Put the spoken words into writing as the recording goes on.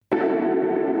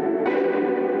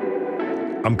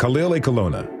I'm Khalil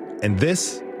Colonna, and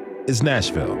this is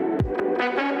Nashville.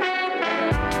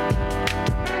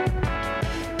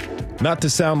 Not to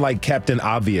sound like Captain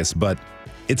Obvious, but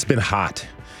it's been hot.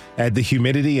 Add the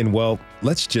humidity and, well,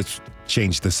 let's just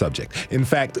change the subject. In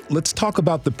fact, let's talk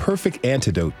about the perfect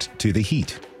antidote to the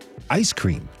heat: ice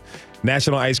cream.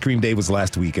 National Ice Cream Day was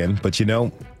last weekend, but you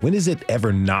know, when is it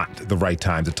ever not the right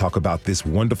time to talk about this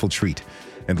wonderful treat?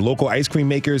 And local ice cream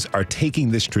makers are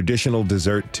taking this traditional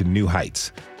dessert to new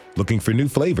heights. Looking for new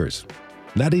flavors?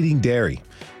 Not eating dairy?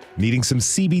 Needing some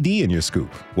CBD in your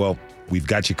scoop? Well, we've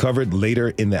got you covered later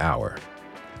in the hour.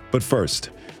 But first,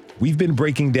 we've been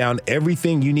breaking down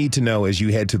everything you need to know as you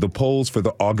head to the polls for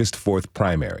the August 4th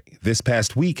primary. This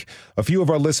past week, a few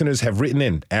of our listeners have written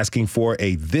in asking for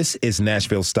a This is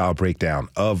Nashville style breakdown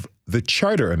of the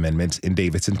charter amendments in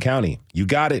Davidson County. You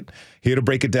got it. Here to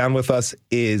break it down with us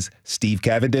is Steve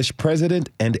Cavendish, president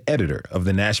and editor of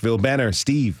the Nashville Banner.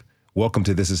 Steve, welcome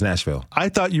to This is Nashville. I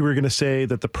thought you were going to say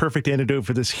that the perfect antidote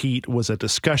for this heat was a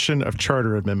discussion of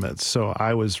charter amendments. So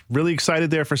I was really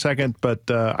excited there for a second, but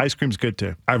ice cream's good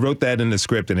too. I wrote that in the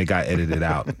script and it got edited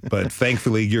out, but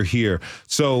thankfully you're here.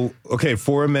 So, okay,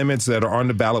 4 amendments that are on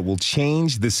the ballot will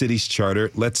change the city's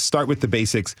charter. Let's start with the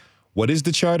basics. What is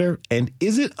the charter, and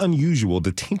is it unusual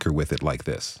to tinker with it like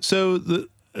this? So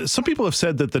some people have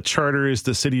said that the charter is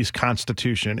the city's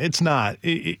constitution. It's not.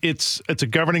 It's a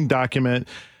governing document.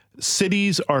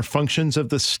 Cities are functions of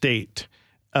the state,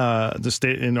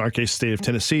 in our case, state of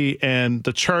Tennessee, and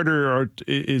the charter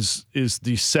is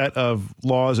the set of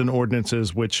laws and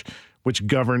ordinances which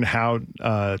govern how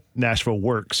Nashville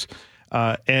works.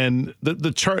 And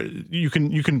the chart, you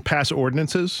can pass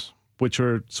ordinances, which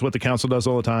is what the council does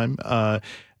all the time.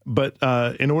 But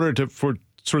in order for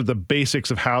sort of the basics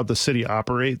of how the city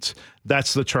operates,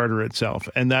 that's the charter itself.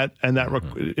 And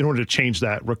in order to change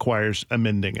that requires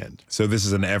amending it. So this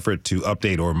is an effort to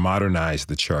update or modernize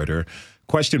the charter.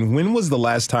 Question, when was the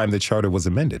last time the charter was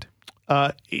amended?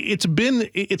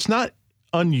 It's not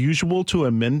unusual to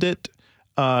amend it.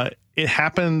 It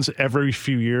happens every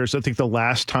few years. I think the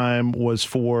last time was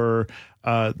for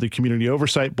the Community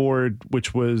Oversight Board,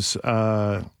 which was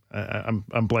I'm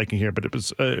blanking here, but it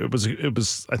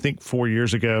was I think 4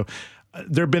 years ago.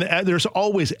 There's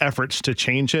always efforts to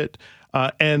change it,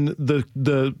 and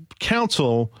the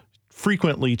council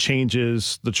frequently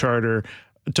changes the charter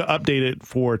to update it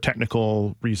for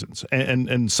technical reasons,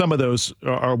 and some of those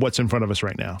are what's in front of us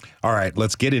right now. All right,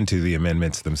 let's get into the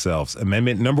amendments themselves.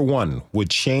 Amendment number 1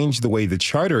 would change the way the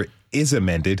charter is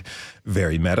amended.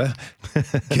 Very meta.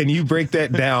 Can you break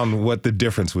that down, what the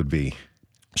difference would be?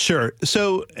 Sure.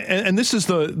 So, and this is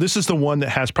the one that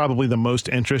has probably the most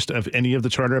interest of any of the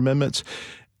charter amendments.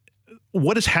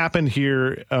 What has happened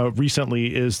here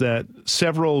recently is that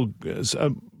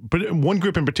one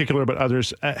group in particular, but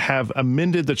others have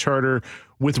amended the charter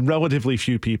with relatively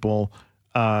few people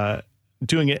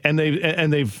doing it, and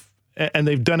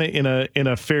they've done it in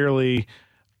a fairly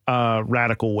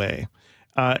radical way.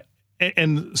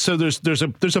 And so there's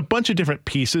a bunch of different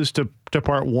pieces to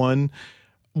part one.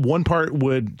 One part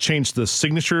would change the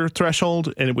signature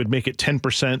threshold, and it would make it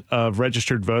 10% of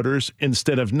registered voters.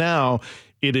 Instead of now,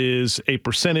 it is a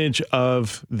percentage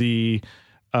of the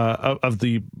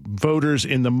voters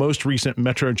in the most recent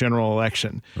Metro general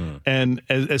election. And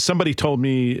as somebody told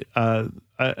me,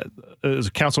 as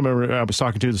a council member I was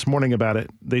talking to this morning about it,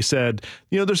 they said,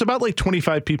 there's about like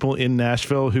 25 people in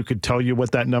Nashville who could tell you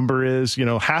what that number is.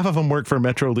 Half of them work for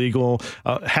Metro Legal,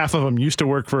 half of them used to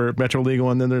work for Metro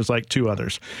Legal, and then there's like 2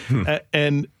 others.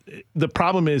 And the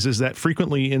problem is that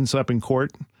frequently ends up in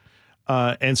court.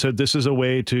 And so this is a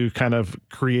way to kind of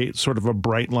create sort of a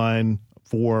bright line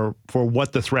for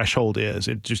what the threshold is.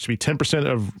 It used to be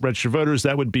 10% of registered voters.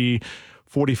 That would be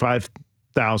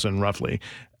 45,000 roughly.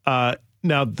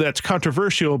 Now, that's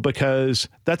controversial because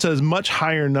that's a much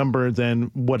higher number than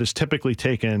what is typically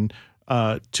taken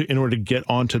in order to get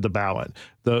onto the ballot.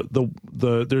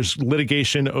 There's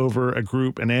litigation over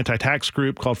an anti-tax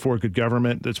group called For Good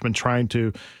Government that's been trying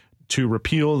to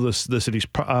repeal the city's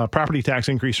property tax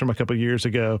increase from a couple of years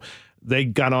ago. They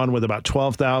got on with about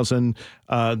 12,000.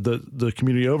 The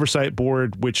Community Oversight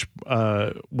Board, which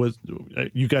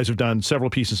you guys have done several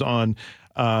pieces on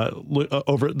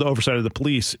over the oversight of the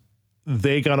police,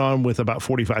 they got on with about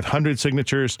 4,500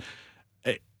 signatures.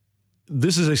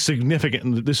 This would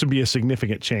be a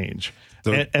significant change.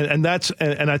 So, and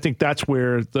I think that's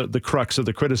where the crux of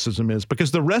the criticism is,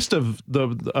 because the rest of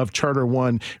Charter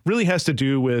 1 really has to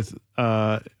do with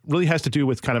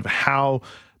kind of how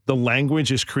the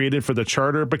language is created for the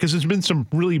charter, because there's been some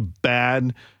really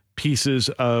bad pieces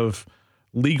of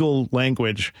legal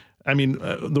language I mean,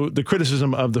 the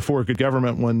criticism of the For Good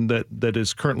Government one that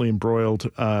is currently embroiled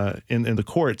in the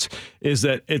courts is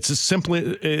that it's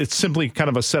simply kind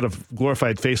of a set of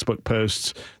glorified Facebook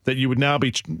posts that you would now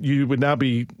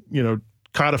be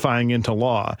codifying into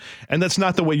law, and that's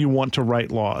not the way you want to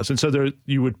write laws. And so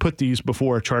you would put these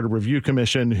before a charter review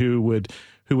commission who would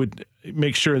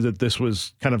make sure that this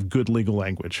was kind of good legal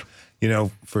language.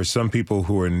 For some people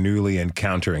who are newly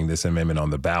encountering this amendment on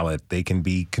the ballot, they can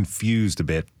be confused a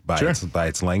bit by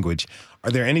its language.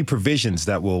 Are there any provisions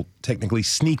that will technically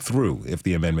sneak through if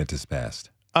the amendment is passed?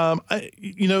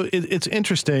 It's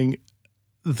interesting.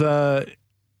 So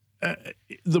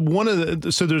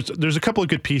there's a couple of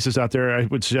good pieces out there I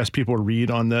would suggest people read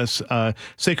on this.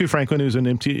 Sekou Franklin, who's an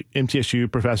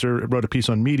MTSU professor, wrote a piece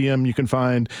on Medium. You can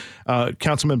find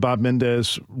Councilman Bob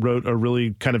Mendez wrote a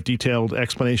really kind of detailed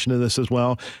explanation of this as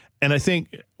well. And I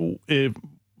think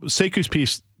Sekou's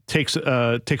piece takes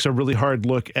a really hard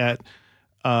look at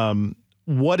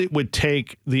what it would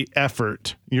take, the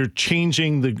effort. You're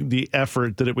changing the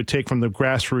effort that it would take from the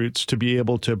grassroots to be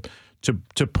able to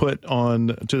put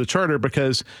on to the charter,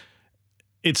 because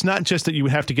it's not just that you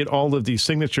would have to get all of these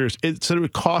signatures. It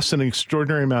would cost an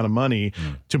extraordinary amount of money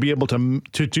to be able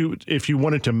to do, if you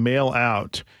wanted to mail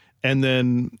out, and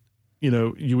then,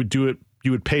 you would do it,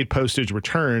 you would pay postage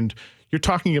returned. You're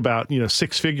talking about,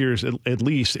 six figures at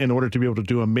least in order to be able to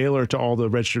do a mailer to all the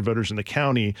registered voters in the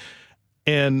county.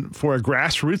 And for a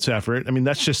grassroots effort, I mean,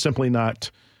 that's just simply not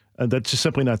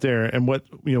there. And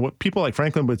what people like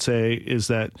Franklin would say is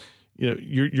that,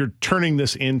 you're turning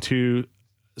this into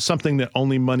something that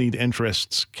only moneyed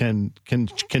interests can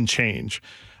change.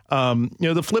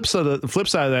 The flip side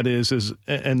of that is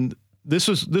and this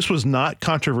was not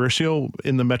controversial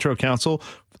in the Metro Council.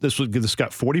 This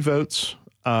got 40 votes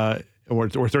or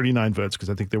 39 votes, because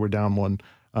I think they were down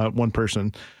one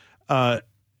person.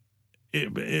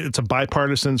 It's a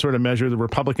bipartisan sort of measure. The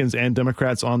Republicans and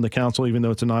Democrats on the council, even though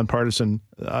it's a nonpartisan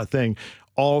thing,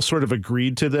 all sort of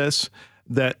agreed to this,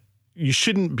 that you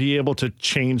shouldn't be able to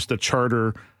change the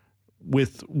charter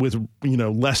with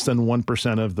less than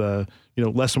 1% of the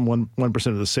less than 1%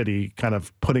 of the city kind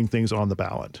of putting things on the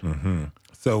ballot. Mm-hmm.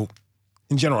 So,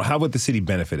 in general, how would the city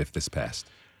benefit if this passed?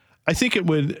 I think it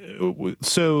would.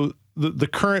 So the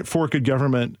current For Good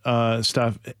Government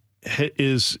stuff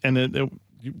is, and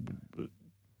we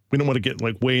don't want to get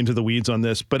way into the weeds on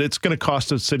this, but it's going to cost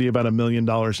the city about $1 million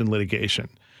in litigation.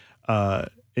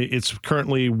 It's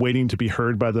currently waiting to be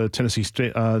heard by the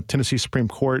Tennessee Supreme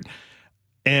Court.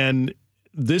 And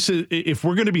this is, if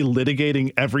we're going to be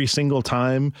litigating every single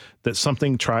time that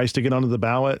something tries to get onto the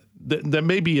ballot, that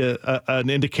may be an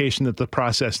indication that the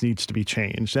process needs to be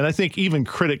changed. And I think even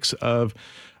critics of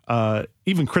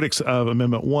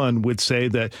Amendment 1 would say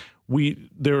that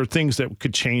there are things that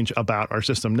could change about our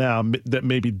system now, that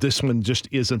maybe this one just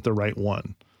isn't the right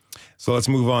one. So let's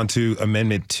move on to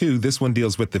Amendment 2. This one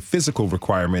deals with the physical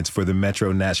requirements for the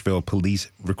Metro Nashville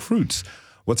police recruits.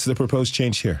 What's the proposed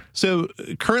change here? So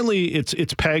currently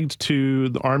it's pegged to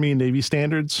the Army and Navy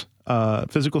standards,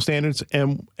 physical standards,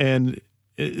 and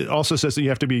it also says that you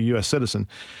have to be a U.S. citizen.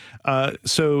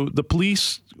 So the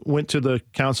police went to the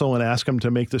council and asked them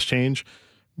to make this change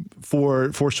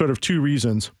for sort of two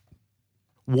reasons.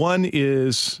 One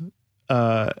is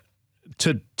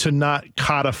to not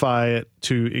codify it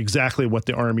to exactly what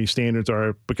the Army standards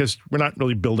are, because we're not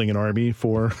really building an Army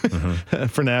for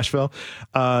for Nashville,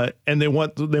 and they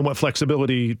want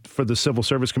flexibility for the Civil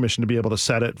Service Commission to be able to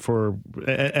set it for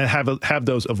and have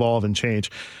those evolve and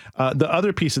change. The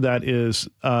other piece of that is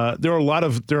there are a lot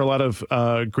of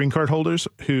green card holders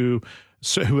who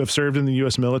have served in the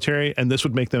U.S. military, and this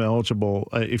would make them eligible.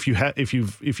 If you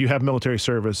have military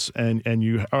service and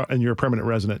you're a permanent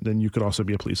resident, then you could also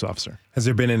be a police officer. Has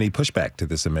there been any pushback to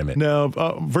this amendment? No,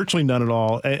 virtually none at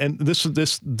all. And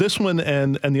this one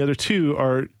and the other two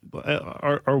are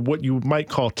what you might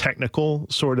call technical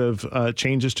sort of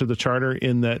changes to the charter,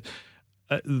 in that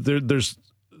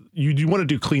you want to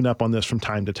do cleanup on this from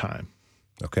time to time.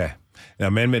 Okay. Now,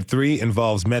 Amendment 3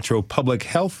 involves Metro Public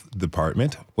Health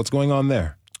Department. What's going on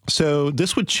there? So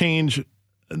this would change.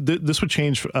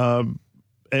 And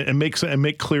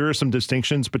make clearer some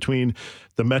distinctions between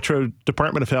the Metro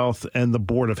Department of Health and the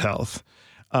Board of Health.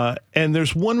 And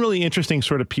there's one really interesting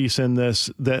sort of piece in this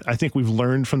that I think we've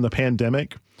learned from the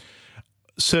pandemic.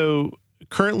 So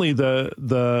currently,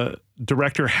 the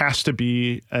director has to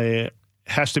be a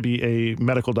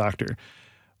medical doctor.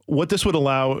 What this would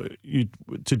allow you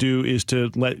to do is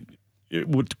it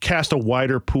would cast a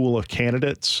wider pool of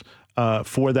candidates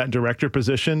for that director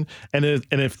position. And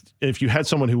if you had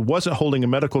someone who wasn't holding a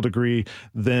medical degree,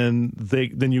 then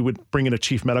you would bring in a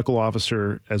chief medical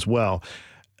officer as well.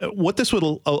 what this would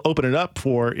open it up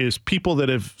for is people that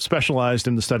have specialized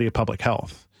in the study of public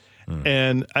health.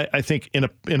 And I think in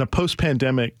a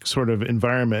post-pandemic sort of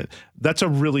environment, that's a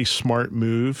really smart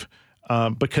move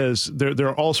because there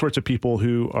are all sorts of people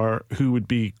who would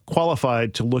be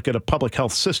qualified to look at a public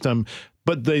health system,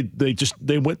 but they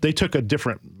took a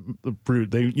different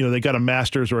route. They got a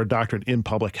master's or a doctorate in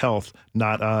public health,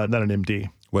 not an MD.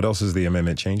 What else is the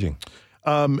amendment changing?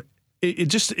 It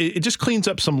just cleans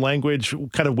up some language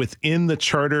kind of within the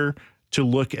charter to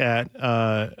look at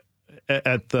the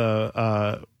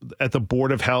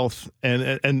Board of Health,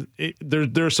 and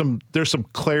there's some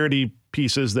clarity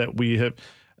pieces that we've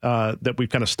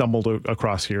kind of stumbled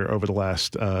across here over the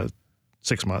last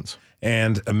 6 months.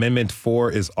 And Amendment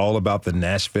 4 is all about the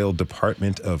Nashville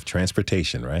Department of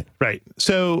Transportation, right? Right.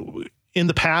 So in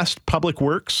the past, Public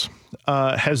Works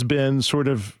has been sort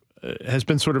of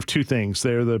two things.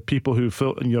 They're the people who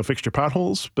fix your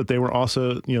potholes, but they're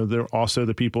also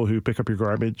the people who pick up your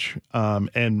garbage, and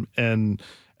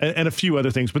a few other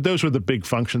things. But those were the big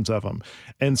functions of them.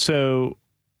 And so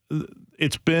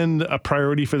it's been a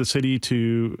priority for the city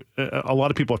a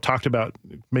lot of people have talked about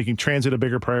making transit a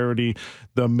bigger priority.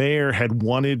 The mayor had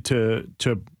wanted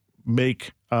to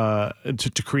make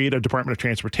to create a Department of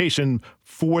Transportation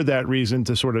for that reason,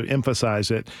 to sort of emphasize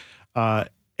it,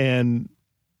 and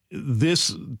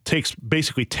this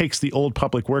basically takes the old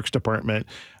Public Works Department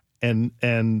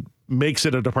and makes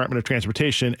it a Department of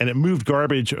Transportation, and it moved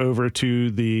garbage over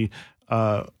to the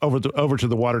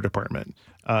Water Department.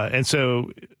 And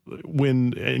so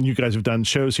and you guys have done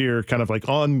shows here kind of like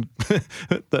on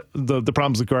the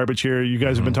problems with garbage here. You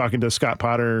guys have been talking to Scott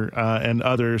Potter and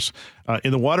others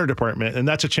in the Water Department, and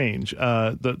that's a change.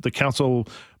 The council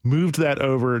moved that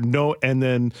over, and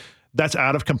then that's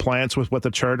out of compliance with what the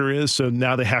charter is. So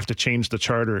now they have to change the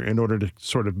charter in order to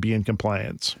sort of be in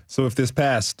compliance. So if this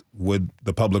passed, would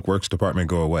the Public Works Department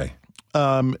go away?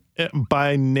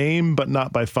 By name, but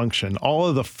not by function. All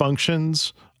of the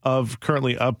functions of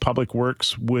Public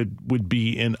Works would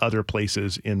be in other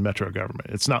places in metro government.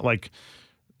 It's not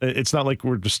like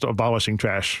we're just abolishing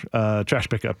trash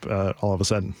pickup all of a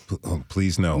sudden. Oh,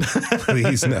 please no.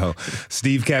 Please no.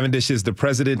 Steve Cavendish is the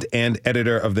president and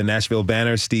editor of the Nashville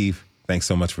Banner. Steve, thanks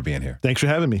so much for being here. Thanks for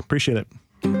having me. Appreciate it.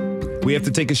 We have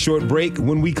to take a short break.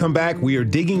 When we come back, we are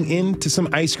digging into some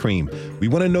ice cream. We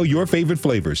want to know your favorite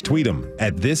flavors. Tweet them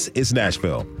at This Is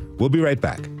Nashville. We'll be right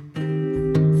back.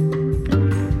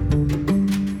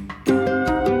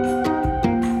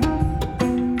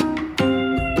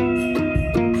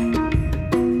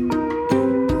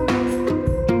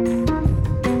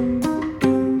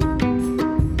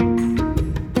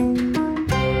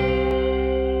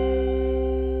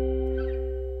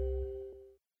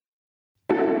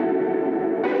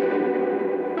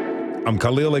 I'm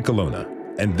Khalil Ekalona,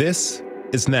 and this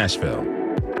is Nashville.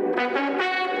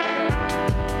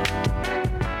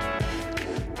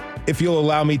 If you'll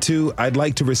allow me to, I'd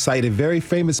like to recite a very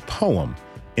famous poem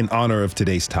in honor of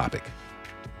today's topic.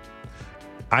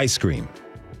 I scream.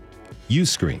 You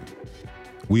scream.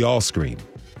 We all scream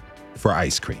for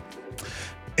ice cream.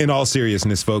 In all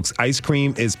seriousness, folks, ice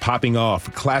cream is popping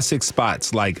off. Classic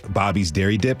spots like Bobby's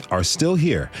Dairy Dip are still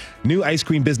here. New ice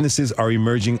cream businesses are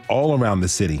emerging all around the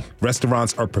city.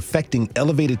 Restaurants are perfecting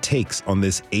elevated takes on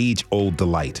this age-old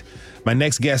delight. My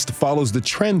next guest follows the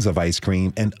trends of ice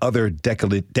cream and other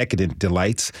decadent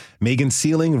delights. Megan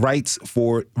Sealing writes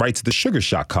the Sugar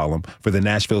Shock column for the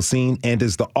Nashville Scene and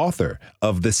is the author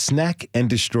of the Snack and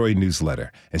Destroy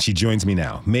newsletter. And she joins me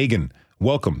now. Megan,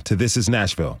 welcome to This Is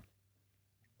Nashville.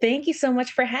 Thank you so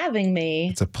much for having me.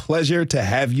 It's a pleasure to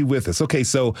have you with us. Okay,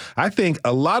 so I think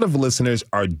a lot of listeners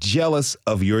are jealous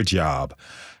of your job.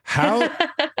 How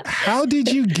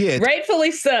did you get...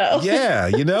 Rightfully so. Yeah,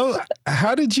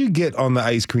 how did you get on the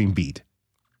ice cream beat?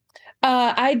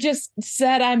 I just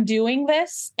said I'm doing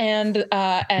this and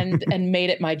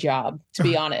made it my job, to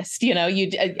be honest.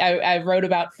 I wrote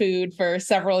about food for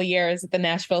several years at the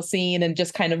Nashville Scene and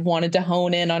just kind of wanted to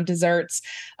hone in on desserts.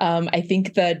 I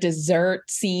think the dessert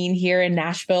scene here in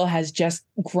Nashville has just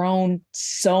grown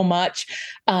so much.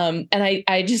 And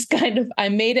I just I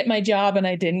made it my job and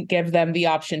I didn't give them the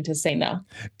option to say no.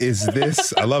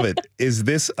 I love it. Is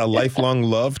this a lifelong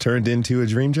love turned into a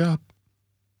dream job?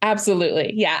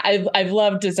 Absolutely. Yeah. I've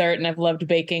loved dessert and I've loved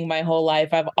baking my whole life.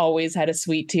 I've always had a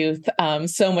sweet tooth,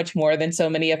 so much more than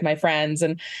so many of my friends.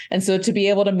 And so to be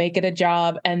able to make it a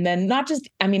job and then not just,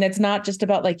 I mean, it's not just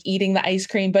about like eating the ice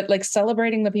cream, but like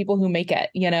celebrating the people who make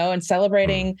it, and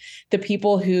celebrating the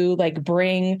people who like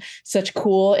bring such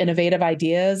cool, innovative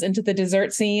ideas into the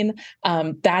dessert scene.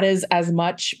 That is as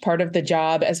much part of the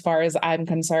job as far as I'm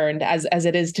concerned as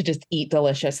it is to just eat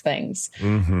delicious things.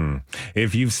 Mm-hmm.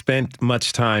 If you've spent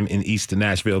much time in East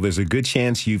Nashville, there's a good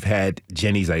chance you've had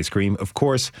Jenny's ice cream. Of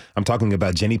course, I'm talking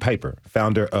about Jenny Piper,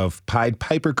 founder of Pied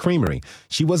Piper Creamery.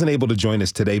 She wasn't able to join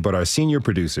us today, but our senior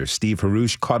producer, Steve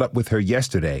Harouche, caught up with her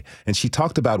yesterday, and she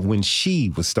talked about when she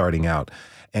was starting out,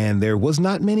 and there was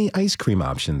not many ice cream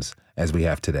options as we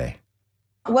have today.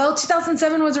 Well,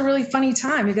 2007 was a really funny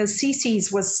time because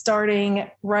Cece's was starting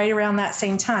right around that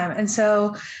same time. And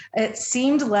so it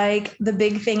seemed like the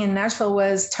big thing in Nashville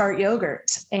was tart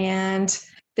yogurt. And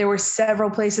there were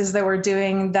several places that were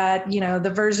doing that,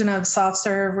 the version of soft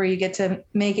serve where you get to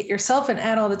make it yourself and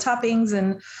add all the toppings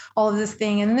and all of this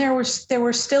thing. And there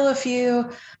were still a few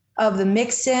of the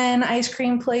mixed in ice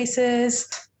cream places.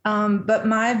 But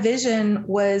my vision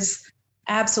was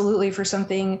absolutely for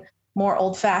something more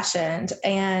old fashioned.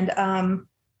 And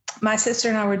my sister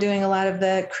and I were doing a lot of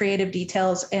the creative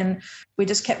details, and we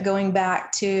just kept going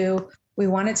back to, we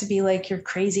want it to be like your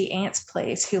crazy aunt's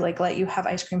place who like let you have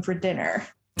ice cream for dinner.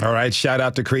 All right. Shout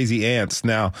out to Crazy Ants.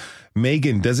 Now,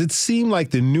 Megan, does it seem like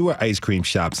the newer ice cream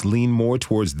shops lean more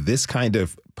towards this kind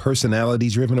of personality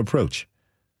driven approach?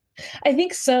 I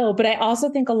think so, but I also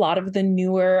think a lot of the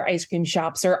newer ice cream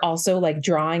shops are also like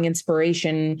drawing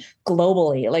inspiration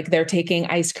globally. Like they're taking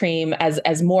ice cream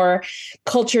as more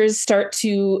cultures start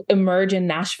to emerge in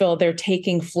Nashville. They're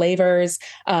taking flavors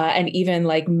and even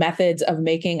like methods of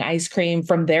making ice cream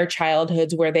from their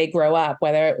childhoods where they grow up,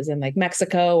 whether it was in like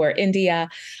Mexico or India.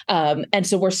 And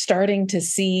so we're starting to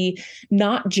see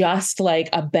not just like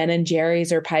a Ben and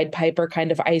Jerry's or Pied Piper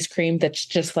kind of ice cream that's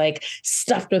just like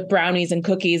stuffed with brownies and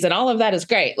cookies, and all of that is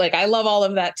great. Like I love all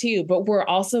of that too, but we're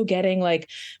also getting like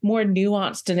more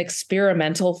nuanced and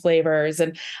experimental flavors.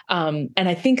 And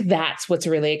I think that's what's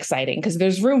really exciting because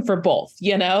there's room for both,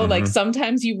 like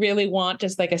sometimes you really want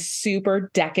just like a super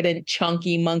decadent,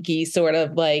 chunky monkey sort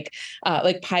of like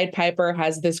Pied Piper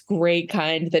has this great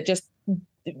kind that just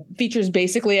features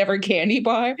basically every candy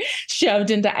bar shoved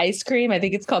into ice cream. I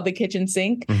think it's called the kitchen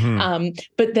sink.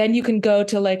 But then you can go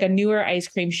to like a newer ice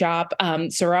cream shop,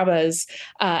 Saraba's,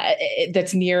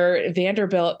 that's near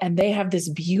Vanderbilt, and they have this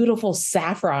beautiful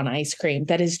saffron ice cream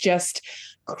that is just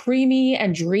creamy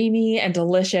and dreamy and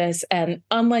delicious and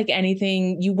unlike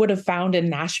anything you would have found in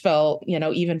Nashville,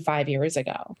 even 5 years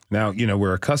ago. Now,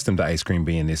 we're accustomed to ice cream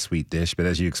being this sweet dish, but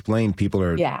as you explained, people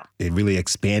it really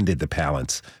expanded the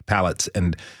palates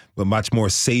and much more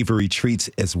savory treats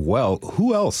as well.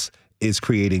 Who else is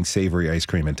creating savory ice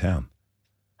cream in town?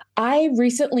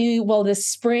 This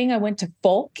spring, I went to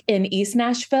Folk in East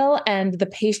Nashville, and the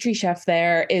pastry chef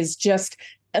there is just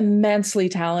immensely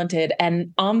talented.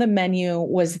 And on the menu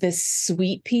was this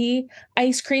sweet pea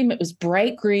ice cream. It was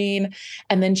bright green.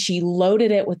 And then she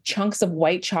loaded it with chunks of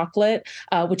white chocolate,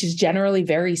 which is generally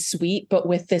very sweet, but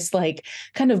with this like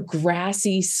kind of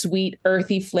grassy, sweet,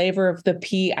 earthy flavor of the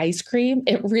pea ice cream.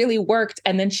 It really worked.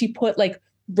 And then she put like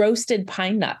roasted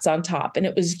pine nuts on top. And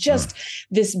it was just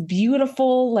this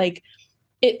beautiful, like,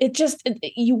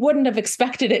 you wouldn't have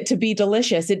expected it to be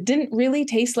delicious. It didn't really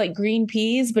taste like green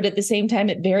peas, but at the same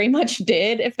time, it very much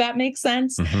did, if that makes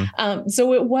sense.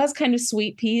 So it was kind of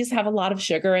sweet peas, have a lot of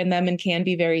sugar in them and can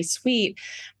be very sweet.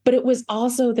 But it was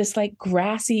also this like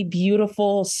grassy,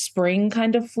 beautiful spring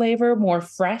kind of flavor, more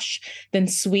fresh than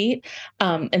sweet.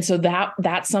 And so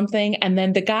that's something. And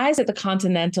then the guys at the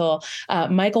Continental,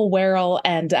 Michael Werrell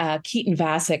and Keaton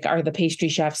Vasic are the pastry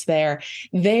chefs there.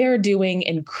 They're doing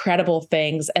incredible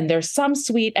things. And there's some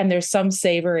sweet and there's some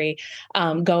savory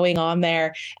going on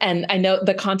there. And I know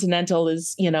the Continental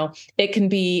is, it can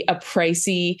be a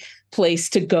pricey place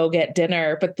to go get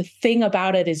dinner. But the thing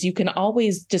about it is you can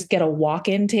always just get a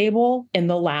walk-in table in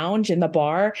the lounge, in the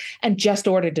bar, and just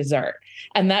order dessert.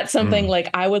 And that's something like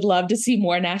I would love to see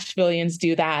more Nashvillians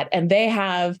do that. And they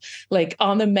have like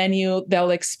on the menu,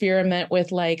 they'll experiment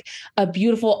with like a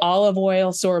beautiful olive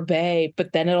oil sorbet,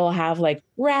 but then it'll have like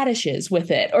radishes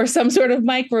with it or some sort of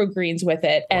microgreens with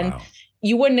it. And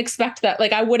you wouldn't expect that.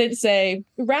 Like, I wouldn't say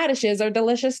radishes are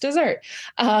delicious dessert.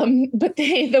 But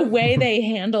the way they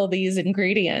handle these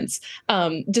ingredients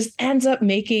just ends up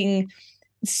making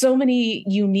so many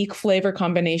unique flavor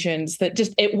combinations that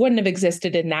just, it wouldn't have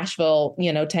existed in Nashville,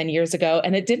 10 years ago.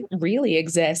 And it didn't really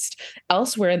exist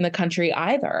elsewhere in the country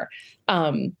either.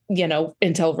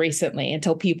 until recently,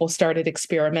 until people started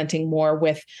experimenting more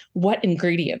with what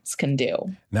ingredients can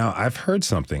do. Now, I've heard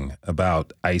something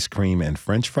about ice cream and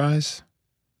French fries.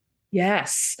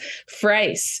 Yes,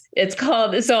 Fries. It's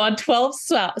called, so on 12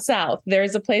 South,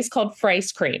 there's a place called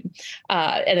Fries Cream,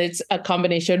 and it's a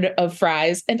combination of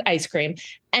fries and ice cream.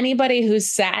 Anybody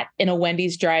who's sat in a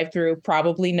Wendy's drive-thru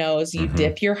probably knows you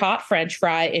dip your hot French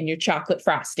fry in your chocolate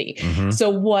frosty. So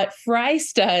what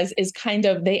Fries does is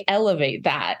they elevate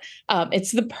that.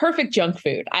 It's the perfect junk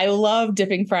food. I love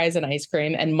dipping fries in ice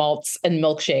cream and malts and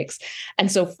milkshakes. And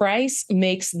so Fries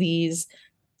makes these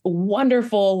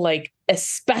wonderful,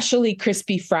 especially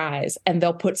crispy fries, and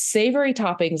they'll put savory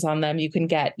toppings on them. You can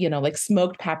get,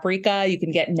 smoked paprika, you can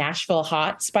get Nashville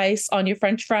hot spice on your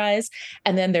French fries,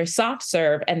 and then they're soft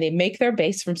serve and they make their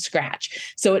base from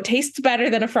scratch. So it tastes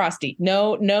better than a Frosty.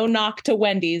 No knock to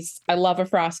Wendy's. I love a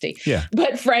Frosty. Yeah.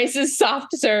 But Fries'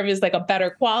 soft serve is a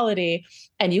better quality,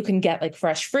 and you can get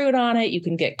fresh fruit on it. You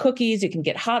can get cookies, you can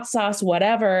get hot sauce,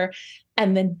 whatever,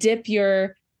 and then dip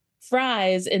your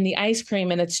fries in the ice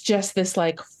cream, and it's just this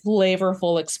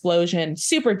flavorful explosion,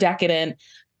 super decadent.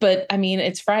 But I mean,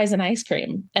 it's fries and ice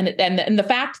cream, and the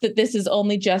fact that this is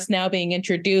only just now being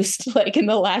introduced in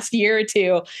the last year or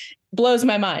two blows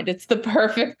my mind. It's the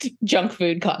perfect junk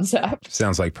food concept.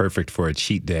 Sounds like perfect for a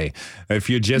cheat day. If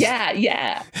you're just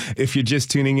If you're just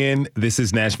tuning in, this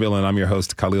is Nashville, and I'm your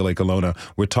host, Khalil Ekalona.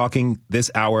 We're talking this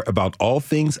hour about all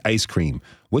things ice cream.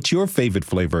 What's your favorite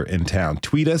flavor in town?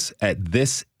 Tweet us at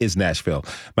This Is Nashville.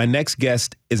 My next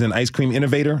guest is an ice cream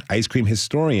innovator, ice cream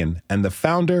historian, and the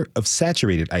founder of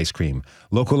Saturated Ice Cream.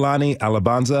 Lokolani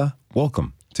Alabanza,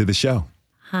 welcome to the show.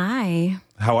 Hi.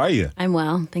 How are you? I'm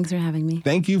well. Thanks for having me.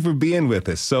 Thank you for being with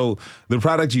us. So the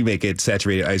product you make at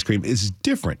Saturated Ice Cream is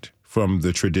different from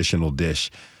the traditional dish.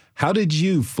 How did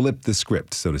you flip the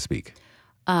script, so to speak?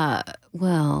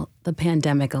 Well, the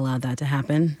pandemic allowed that to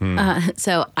happen.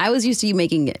 So I was used to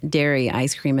making dairy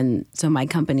ice cream, and so my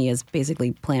company is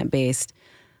basically plant-based,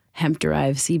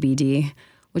 hemp-derived CBD,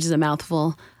 which is a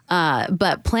mouthful.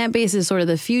 But plant-based is sort of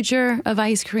the future of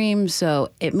ice cream,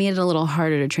 so it made it a little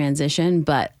harder to transition.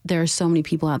 But there are so many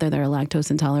people out there that are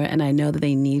lactose intolerant, and I know that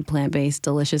they need plant-based,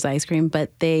 delicious ice cream,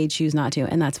 but they choose not to,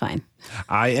 and that's fine.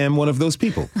 I am one of those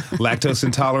people, lactose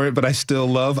intolerant, but I still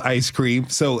love ice cream.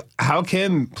 So how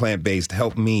can plant-based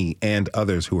help me and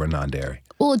others who are non-dairy?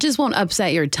 Well, it just won't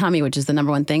upset your tummy, which is the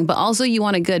number one thing. But also you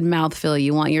want a good mouthfeel.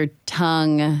 You want your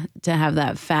tongue to have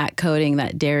that fat coating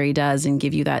that dairy does and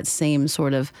give you that same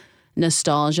sort of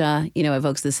nostalgia,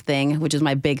 evokes this thing, which is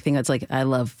my big thing. That's I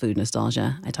love food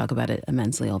nostalgia. I talk about it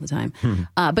immensely all the time.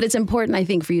 But it's important, I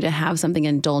think, for you to have something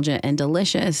indulgent and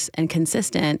delicious and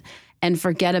consistent and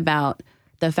forget about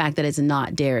the fact that it's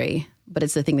not dairy, but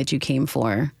it's the thing that you came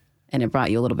for. And it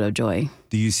brought you a little bit of joy.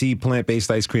 Do you see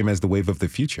plant-based ice cream as the wave of the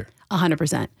future?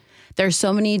 100%. There's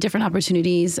so many different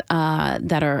opportunities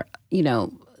that are,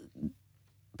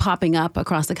 popping up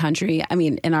across the country. I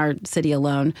mean, in our city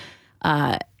alone.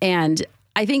 And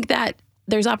I think that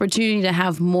there's opportunity to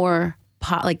have more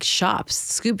shops,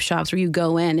 scoop shops, where you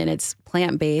go in and it's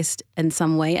plant-based in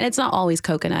some way. And it's not always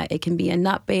coconut. It can be a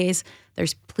nut base.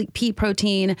 There's pea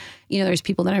protein. There's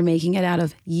people that are making it out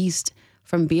of yeast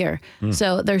from beer.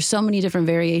 So there's so many different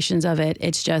variations of it.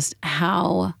 It's just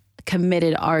how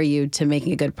committed are you to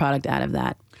making a good product out of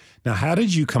that? Now, how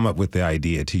did you come up with the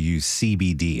idea to use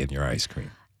CBD in your ice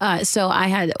cream? So I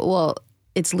had,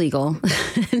 it's legal.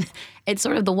 It's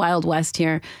sort of the Wild West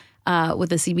here with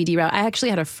the CBD route. I actually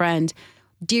had a friend,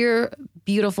 dear,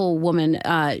 beautiful woman.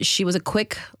 She was a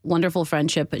quick, wonderful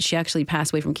friendship, but she actually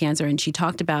passed away from cancer. And she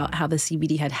talked about how the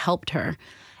CBD had helped her.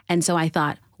 And so I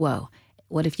thought, whoa,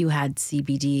 what if you had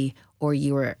CBD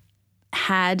or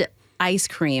had ice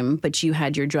cream, but you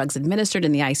had your drugs administered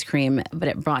in the ice cream, but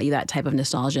it brought you that type of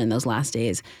nostalgia in those last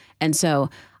days. And so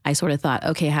I sort of thought,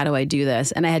 okay, how do I do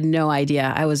this? And I had no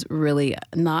idea. I was really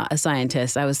not a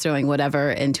scientist. I was throwing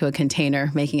whatever into a container,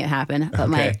 making it happen. But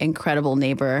my incredible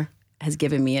neighbor has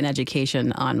given me an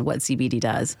education on what CBD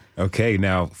does. Okay,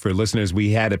 now for listeners,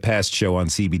 we had a past show on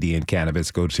CBD and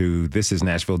cannabis. Go to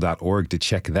thisisnashville.org to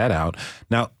check that out.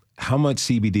 Now, how much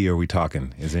CBD are we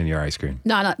talking is in your ice cream?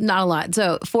 Not a lot.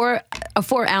 So 4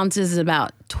 ounces is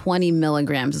about 20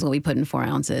 milligrams is what we put in 4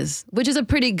 ounces, which is a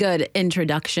pretty good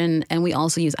introduction. And we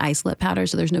also use isolate powder,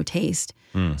 so there's no taste.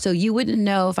 So you wouldn't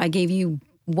know if I gave you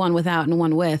one without and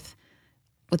one with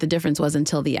what the difference was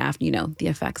until the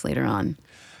effects later on.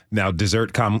 Now,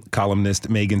 dessert columnist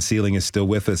Megan Sealing is still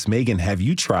with us. Megan, have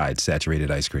you tried saturated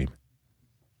ice cream?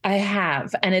 I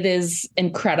have, and it is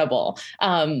incredible.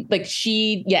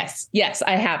 Yes,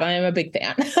 I have. I am a big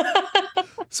fan.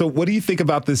 So what do you think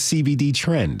about the CBD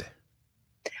trend?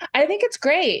 I think it's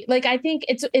great. Like, I think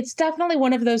it's definitely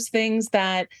one of those things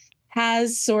that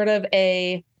has sort of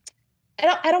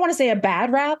I don't want to say a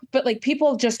bad rap, but like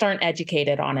people just aren't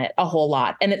educated on it a whole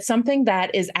lot. And it's something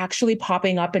that is actually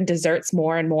popping up in desserts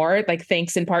more and more, like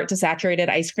thanks in part to saturated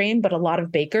ice cream, but a lot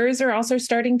of bakers are also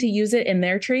starting to use it in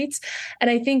their treats.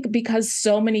 And I think because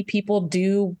so many people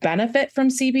do benefit from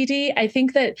CBD, I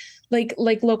think that like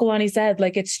Lokalani said,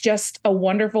 like it's just a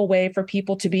wonderful way for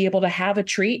people to be able to have a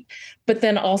treat, but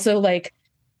then also like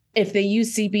if they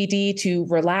use CBD to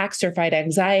relax or fight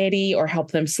anxiety or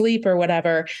help them sleep or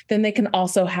whatever, then they can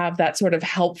also have that sort of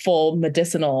helpful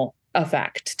medicinal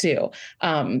effect too.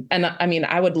 And I mean,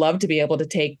 I would love to be able to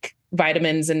take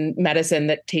vitamins and medicine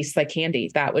that tastes like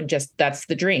candy. That's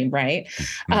the dream, right?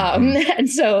 And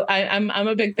so I'm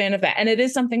a big fan of that. And it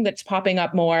is something that's popping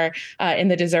up more in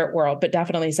the dessert world, but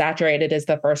definitely saturated is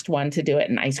the first one to do it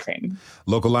in ice cream.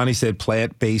 Lokalani said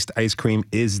plant-based ice cream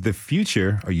is the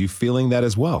future. Are you feeling that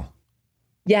as well?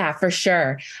 Yeah, for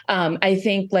sure. I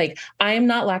think like I am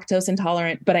not lactose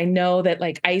intolerant, but I know that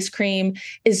like ice cream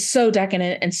is so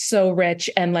decadent and so rich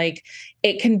and like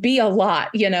it can be a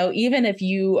lot, you know, even if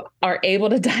you are able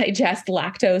to digest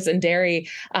lactose and dairy,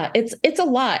 it's a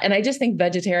lot. And I just think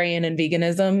vegetarian and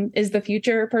veganism is the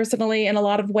future personally in a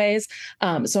lot of ways.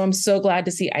 So I'm so glad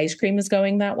to see ice cream is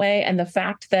going that way. And the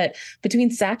fact that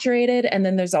between saturated and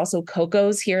then there's also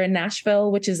Coco's here in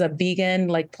Nashville, which is a vegan,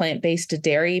 like plant-based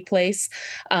dairy place.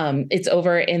 It's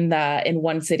over in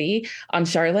One City on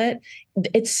Charlotte.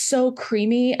 It's so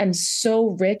creamy and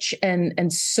so rich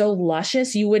and so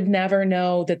luscious. You would never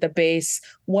know that the base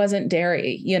wasn't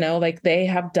dairy, you know, like they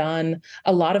have done,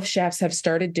 a lot of chefs have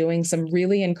started doing some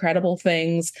really incredible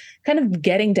things, kind of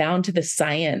getting down to the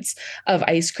science of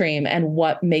ice cream and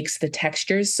what makes the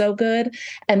textures so good.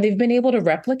 And they've been able to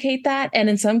replicate that. And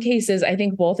in some cases, I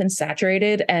think both in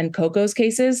saturated and Coco's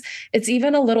cases, it's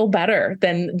even a little better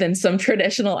than some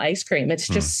traditional ice cream. It's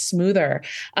just smoother.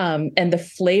 And the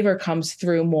flavor comes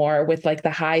through more with like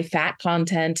the high fat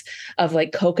content of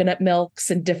like coconut milks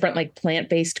and different like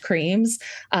plant-based creams.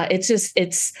 I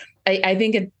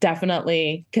think it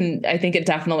definitely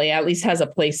at least has a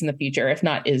place in the future, if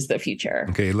not is the future.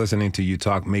 Okay, listening to you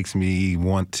talk makes me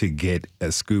want to get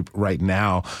a scoop right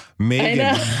now.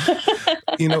 Megan,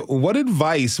 you know, what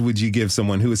advice would you give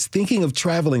someone who is thinking of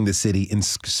traveling the city in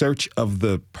search of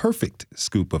the perfect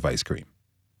scoop of ice cream?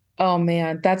 Oh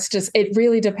man, it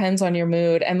really depends on your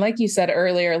mood. And like you said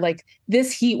earlier, like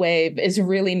this heat wave is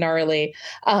really gnarly.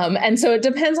 And so it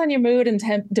depends on your mood and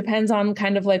depends on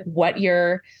kind of like what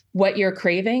you're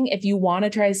craving. If you want to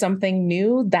try something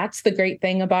new, that's the great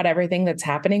thing about everything that's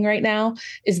happening right now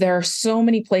is there are so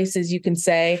many places you can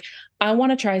say, I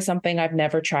want to try something I've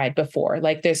never tried before.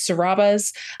 Like there's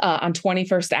Sarabas on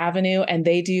 21st Avenue, and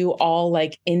they do all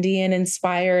like Indian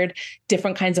inspired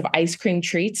different kinds of ice cream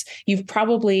treats. You've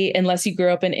probably, unless you grew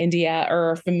up in India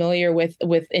or are familiar with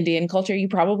Indian culture, you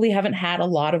probably haven't had a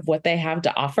lot of what they have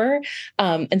to offer.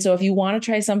 And so if you want to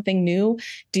try something new,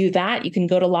 do that. You can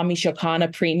go to La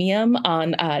Michoacana Premium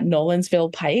on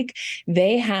Nolensville Pike.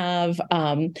 They have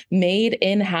made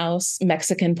in-house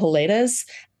Mexican paletas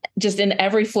just in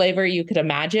every flavor you could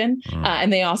imagine.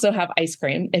 And they also have ice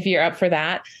cream if you're up for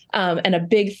that. And a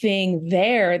big thing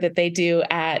there that they do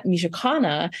at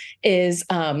Michoacana is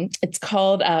it's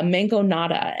called Mango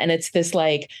Nada. And it's this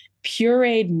like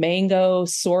pureed mango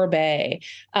sorbet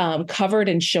covered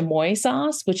in chamoy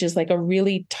sauce, which is like a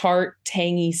really tart,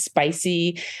 tangy,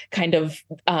 spicy kind of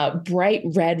bright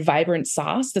red, vibrant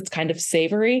sauce that's kind of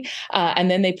savory. And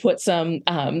then they put some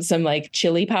like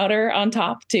chili powder on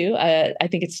top too. I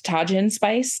think it's Tajin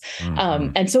spice.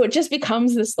 And so it just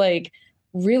becomes this like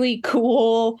really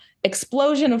cool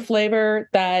explosion of flavor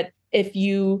that if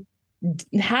you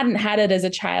hadn't had it as a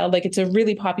child, like it's a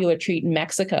really popular treat in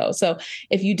Mexico. So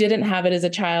if you didn't have it as a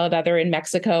child, either in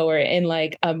Mexico or in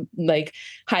like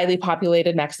highly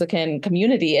populated Mexican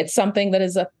community, it's something that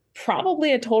is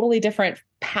probably a totally different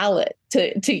palate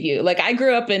to you. Like I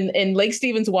grew up in Lake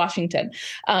Stevens, Washington.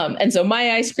 And so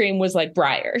my ice cream was like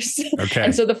Breyers. Okay.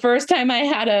 And so the first time I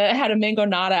had a mango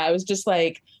nada, I was just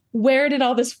like, where did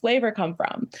all this flavor come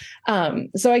from?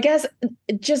 So I guess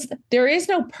just there is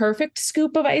no perfect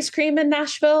scoop of ice cream in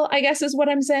Nashville, I guess is what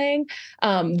I'm saying.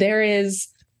 There is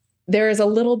a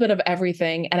little bit of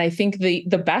everything. And I think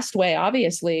the best way,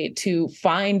 obviously, to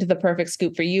find the perfect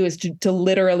scoop for you is to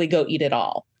literally go eat it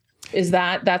all.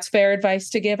 That's fair advice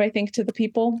to give, I think, to the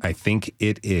people? I think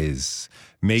it is.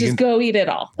 Megan, just go eat it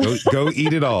all. go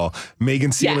eat it all.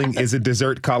 Megan Sealing is a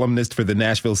dessert columnist for the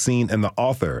Nashville Scene and the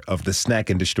author of the Snack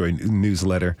and Destroy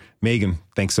newsletter. Megan,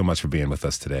 thanks so much for being with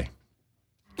us today.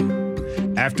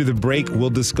 After the break, we'll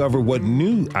discover what's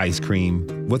new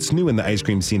in the ice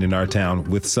cream scene in our town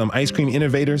with some ice cream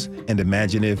innovators and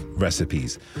imaginative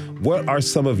recipes. What are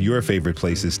some of your favorite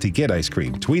places to get ice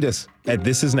cream? Tweet us at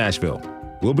This Is Nashville.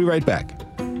 We'll be right back.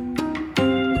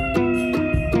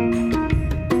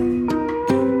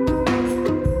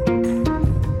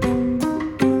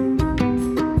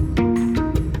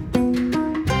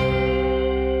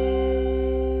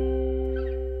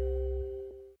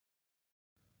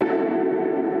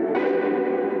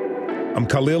 I'm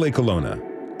Khalil Ekolona,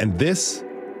 and this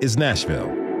is Nashville.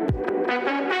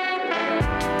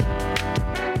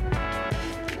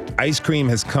 Ice cream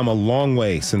has come a long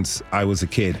way since I was a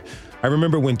kid. I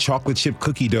remember when chocolate chip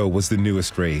cookie dough was the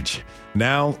newest rage.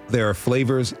 Now there are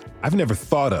flavors I've never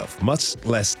thought of, much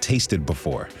less tasted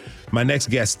before. My next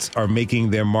guests are making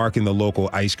their mark in the local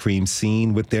ice cream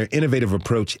scene with their innovative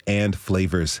approach and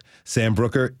flavors. Sam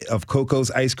Brooker of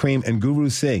Coco's Ice Cream and Guru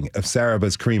Singh of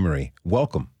Sarabas Creamery.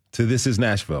 Welcome to This Is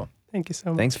Nashville. Thank you so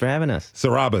much. Thanks for having us.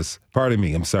 Sarabas, pardon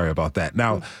me. I'm sorry about that.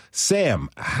 Now, Sam,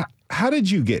 how did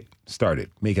you get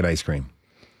started making ice cream?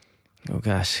 Oh,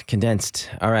 gosh, condensed.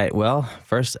 All right. Well,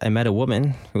 first I met a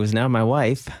woman who is now my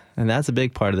wife, and that's a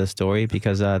big part of the story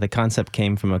because the concept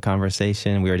came from a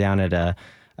conversation. We were down at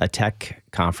a tech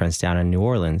conference down in New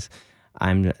Orleans.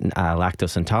 I'm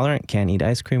lactose intolerant, can't eat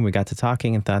ice cream. We got to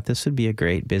talking and thought this would be a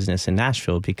great business in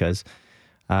Nashville because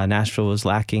Nashville was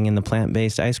lacking in the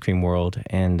plant-based ice cream world.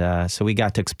 And so we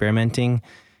got to experimenting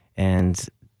and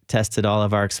tested all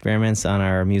of our experiments on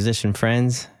our musician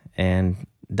friends and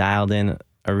dialed in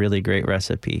a really great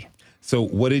recipe. So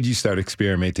what did you start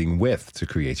experimenting with to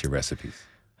create your recipes?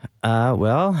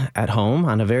 Well, at home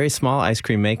on a very small ice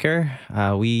cream maker,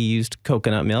 we used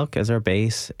coconut milk as our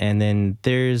base. And then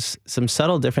there's some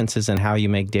subtle differences in how you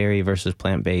make dairy versus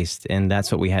plant-based. And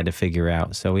that's what we had to figure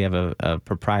out. So we have a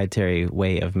proprietary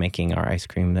way of making our ice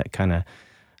cream that kind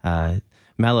of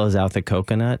mellows out the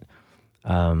coconut.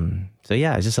 So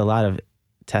yeah, just a lot of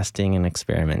testing and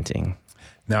experimenting.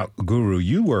 Now, Guru,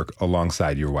 you work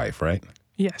alongside your wife, right?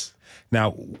 Yes.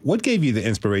 Now, what gave you the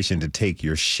inspiration to take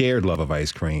your shared love of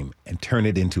ice cream and turn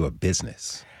it into a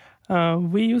business?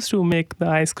 We used to make the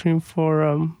ice cream for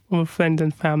our friends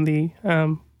and family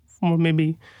for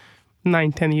maybe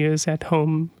 9-10 years at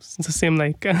home. It's the same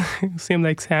like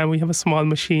Sam. We have a small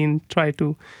machine, try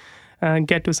to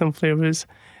get to some flavors.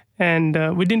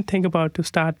 And we didn't think about to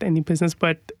start any business,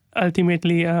 but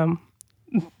ultimately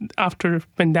after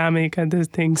pandemic and these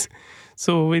things,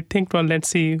 so we think, well, let's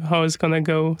see how it's going to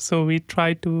go. So we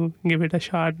tried to give it a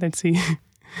shot. Let's see.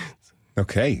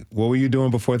 Okay. What were you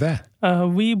doing before that?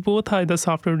 We both are the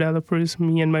software developers,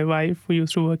 me and my wife. We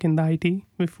used to work in the IT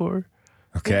before.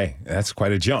 Okay. That's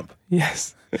quite a jump.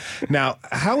 Yes. Now,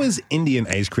 how is Indian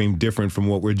ice cream different from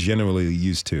what we're generally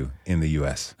used to in the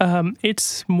U.S.?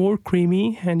 It's more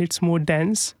creamy and it's more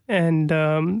dense. And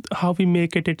how we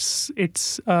make it,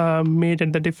 it's made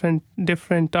at the different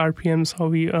RPMs, how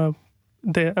we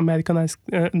the American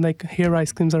like here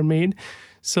ice creams are made.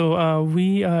 So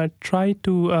we try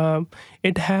to,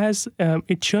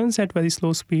 it churns at very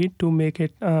slow speed to make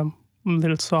it a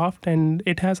little soft, and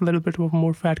it has a little bit of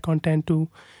more fat content to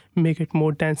make it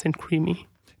more dense and creamy.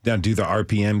 Now, do the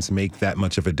RPMs make that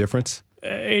much of a difference?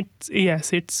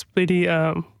 It's pretty,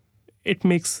 it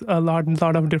makes a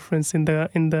lot of difference in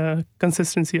the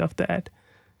consistency of that.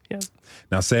 Yeah.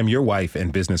 Now, Sam, your wife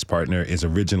and business partner is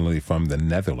originally from the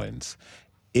Netherlands.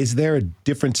 Is there a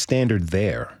different standard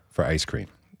there for ice cream?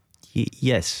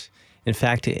 Yes. In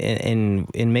fact, in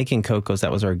making Coco's,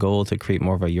 that was our goal, to create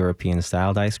more of a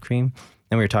European-styled ice cream.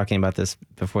 And we were talking about this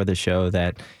before the show,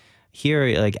 that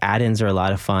here, like, add-ins are a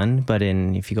lot of fun, but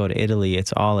if you go to Italy,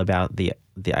 it's all about the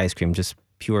ice cream, just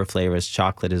pure flavors.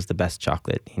 Chocolate is the best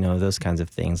chocolate, those kinds of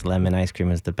things. Lemon ice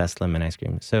cream is the best lemon ice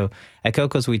cream. So at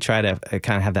Coco's, we try to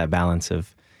kind of have that balance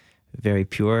of very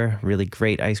pure, really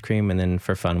great ice cream, and then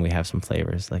for fun, we have some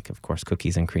flavors, like, of course,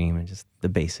 cookies and cream and just the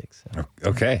basics. So.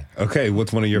 Okay.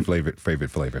 What's one of your favorite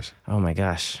flavors? Oh my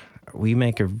gosh. We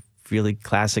make a really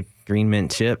classic green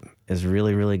mint chip. Is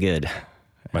really, really good.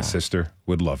 My sister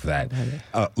would love that.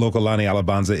 Lokalani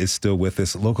Alabanza is still with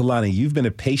us. Lokalani, you've been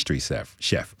a pastry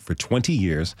chef for 20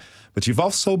 years, but you've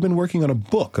also been working on a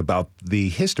book about the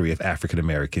history of African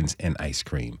Americans and ice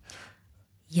cream.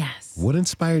 Yes. What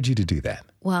inspired you to do that?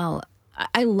 Well,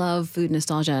 I love food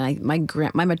nostalgia. My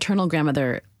maternal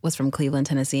grandmother was from Cleveland,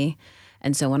 Tennessee.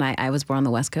 And so when I was born on the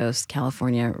West Coast,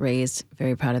 California, raised,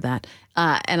 very proud of that.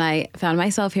 And I found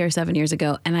myself here 7 years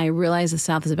ago, and I realized the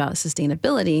South is about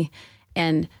sustainability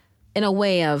and in a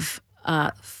way of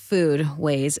food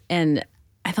ways. And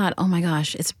I thought, oh my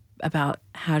gosh, it's about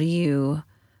how do you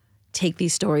take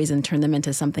these stories and turn them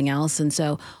into something else. And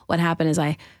so what happened is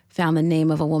I found the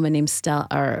name of a woman named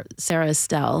Sarah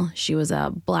Estelle. She was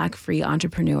a Black free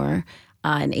entrepreneur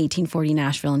in 1840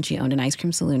 Nashville, and she owned an ice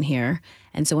cream saloon here.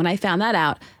 And so when I found that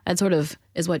out, that sort of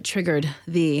is what triggered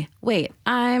wait,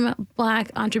 I'm a Black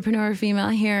entrepreneur female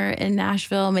here in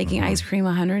Nashville making ice cream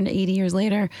 180 years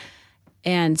later.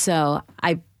 And so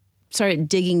I started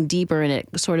digging deeper, and it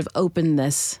sort of opened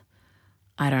this,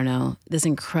 this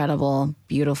incredible,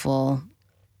 beautiful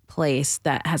place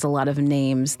that has a lot of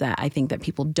names that I think that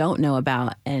people don't know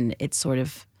about. And it's sort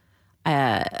of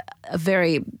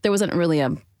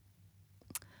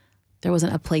there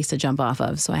wasn't a place to jump off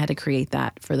of. So I had to create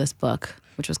that for this book,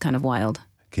 which was kind of wild.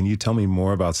 Can you tell me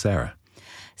more about Sarah?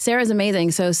 Sarah's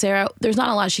amazing. So Sarah, there's not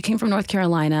a lot. She came from North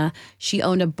Carolina. She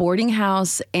owned a boarding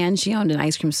house and she owned an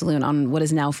ice cream saloon on what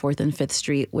is now 4th and 5th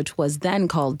Street, which was then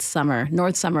called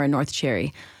North Summer and North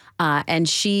Cherry.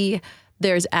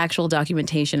 There's actual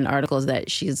documentation and articles that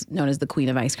she's known as the Queen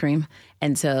of Ice Cream.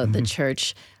 And so the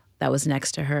church that was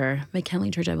next to her,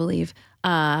 McKinley Church, I believe,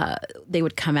 they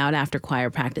would come out after choir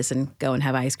practice and go and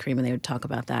have ice cream, and they would talk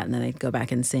about that, and then they'd go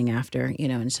back and sing after,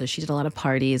 and so she did a lot of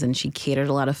parties and she catered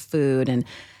a lot of food. And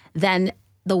then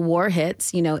the war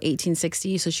hits,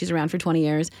 1860, so she's around for 20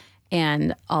 years,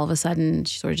 and all of a sudden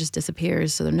she sort of just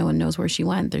disappears, so that no one knows where she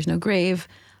went. There's no grave,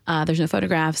 there's no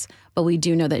photographs, but we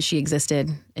do know that she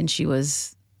existed, and she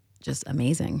was just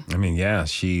amazing. I mean, yeah,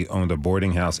 she owned a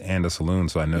boarding house and a saloon,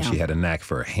 so I know she had a knack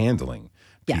for handling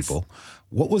people. Yes.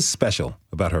 What was special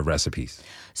about her recipes?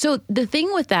 So the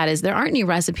thing with that is there aren't any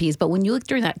recipes, but when you look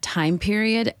during that time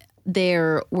period,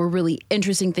 there were really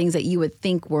interesting things that you would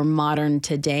think were modern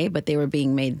today, but they were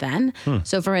being made then.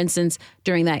 So for instance,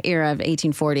 during that era of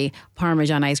 1840,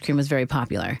 Parmesan ice cream was very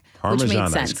popular. Parmesan which made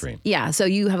sense. ice cream. Yeah, so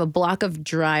you have a block of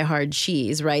dry, hard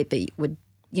cheese, right, that would,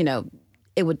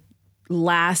 it would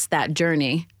last that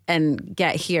journey and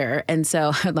get here. And so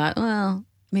I thought, well,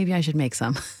 maybe I should make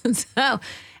some. So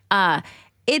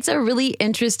it's a really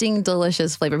interesting,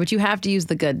 delicious flavor, but you have to use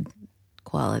the good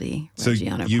quality. So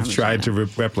you've tried to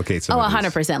replicate some of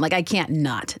this. 100%. Like I can't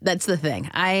not. That's the thing.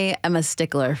 I am a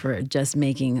stickler for just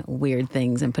making weird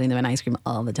things and putting them in ice cream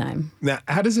all the time. Now,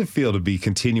 how does it feel to be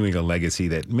continuing a legacy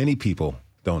that many people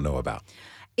don't know about?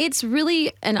 It's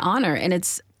really an honor, and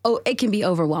it can be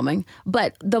overwhelming.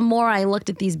 But the more I looked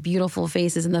at these beautiful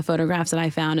faces and the photographs that I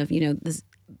found of, this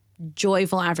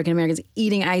joyful African Americans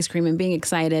eating ice cream and being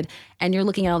excited, and you're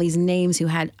looking at all these names who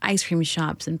had ice cream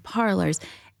shops and parlors,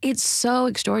 it's so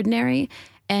extraordinary.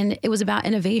 And it was about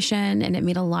innovation, and it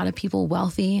made a lot of people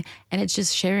wealthy, and it's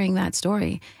just sharing that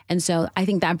story. And so I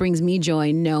think that brings me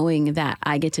joy, knowing that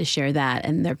I get to share that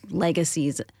and their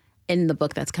legacies in the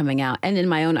book that's coming out and in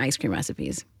my own ice cream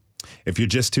recipes. If you're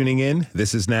just tuning in,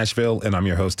 this is Nashville, and I'm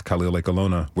your host, Khalil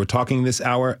Ekolona. We're talking this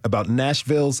hour about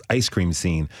Nashville's ice cream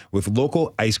scene with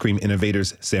local ice cream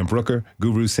innovators Sam Brooker,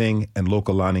 Guru Singh, and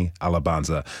Lokalani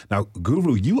Alabanza. Now,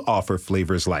 Guru, you offer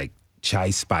flavors like chai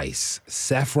spice,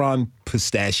 saffron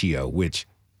pistachio, which,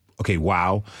 okay,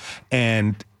 wow.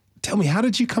 And tell me, how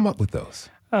did you come up with those?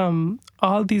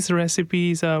 All these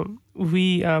recipes,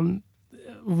 we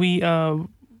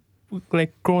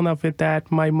grown up with that.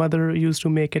 My mother used to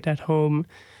make it at home,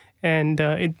 and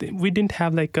we didn't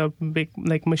have like a big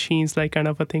machines kind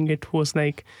of a thing. It was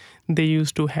like they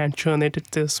used to hand churn it. It's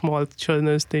the small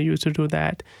churners. They used to do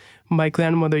that. My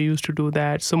grandmother used to do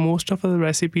that. So most of the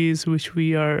recipes which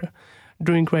we are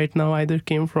doing right now either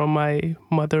came from my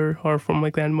mother or from my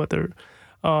grandmother.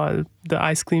 The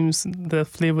ice creams, the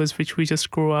flavors which we just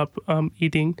grew up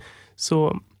eating.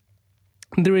 So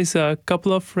there is a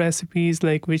couple of recipes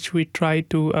which we try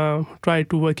to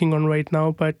working on right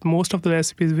now, but most of the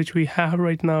recipes which we have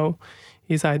right now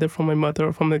is either from my mother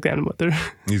or from my grandmother.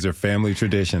 These are family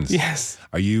traditions. Yes.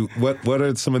 What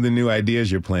are some of the new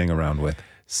ideas you're playing around with?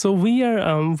 So we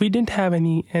didn't have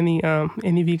any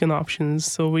vegan options,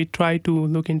 so we try to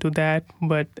look into that,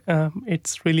 but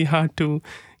it's really hard to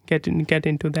get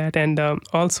into that. And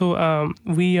also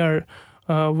we are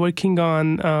working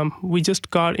on. We just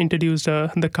got introduced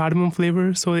the cardamom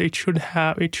flavor, so it should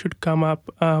come up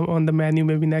on the menu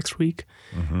maybe next week.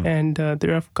 Mm-hmm. And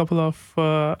there are a couple of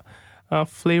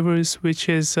flavors, which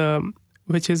is a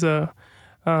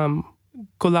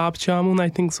gulab jamun, I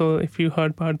think so. If you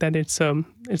heard about that, it's a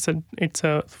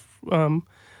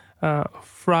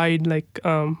fried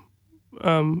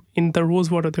in the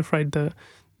rose water. They fried the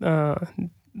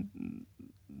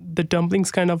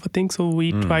dumplings kind of a thing. So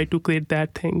we try to create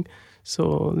that thing.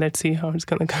 So let's see how it's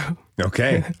going to go.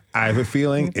 Okay. I have a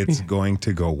feeling it's going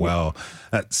to go well.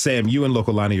 Sam, you and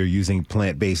Lokalani are using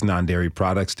plant-based non-dairy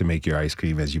products to make your ice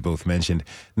cream, as you both mentioned.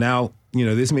 Now,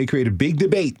 this may create a big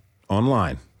debate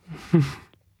online.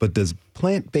 But does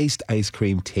plant-based ice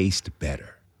cream taste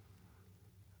better?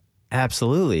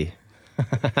 Absolutely.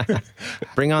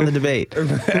 Bring on the debate.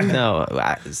 No,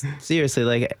 seriously,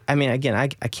 like, I mean, again, I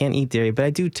can't eat dairy, but I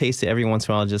do taste it every once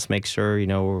in a while, just make sure,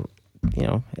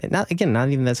 not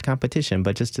even that's competition,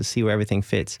 but just to see where everything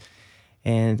fits.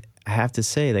 And I have to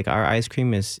say, like, our ice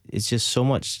cream is just so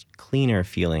much cleaner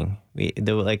feeling.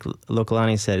 Like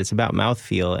Lokalani said, it's about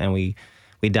mouthfeel, and we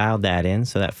dialed that in.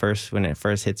 So that when it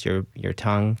first hits your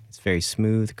tongue, it's very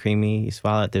smooth, creamy. You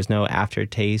swallow it. There's no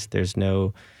aftertaste. There's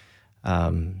no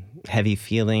heavy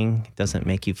feeling. It doesn't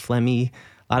make you phlegmy.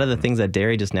 A lot of the things that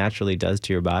dairy just naturally does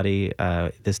to your body,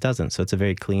 this doesn't. So it's a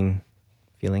very clean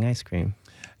feeling ice cream.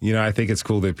 I think it's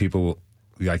cool that people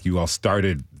like you all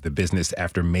started the business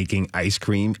after making ice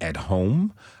cream at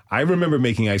home. I remember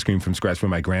making ice cream from scratch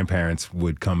when my grandparents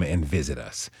would come and visit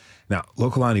us. Now,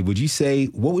 Lokalani,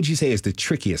 what would you say is the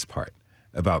trickiest part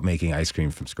about making ice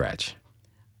cream from scratch?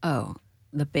 Oh,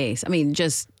 the base. I mean,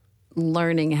 just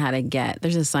learning how to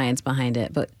there's a science behind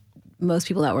it, but most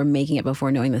people that were making it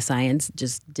before knowing the science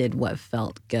just did what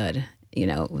felt good.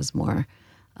 It was more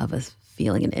of a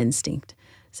feeling and instinct.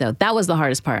 So that was the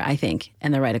hardest part, I think,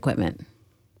 and the right equipment.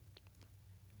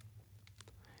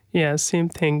 Yeah, same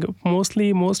thing.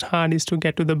 Most hard is to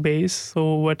get to the base.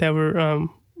 So whatever,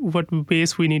 what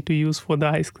base we need to use for the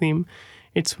ice cream,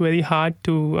 it's very hard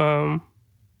to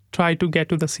try to get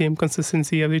to the same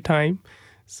consistency every time.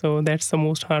 So that's the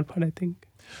most hard part, I think.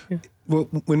 Yeah. Well,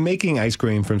 when making ice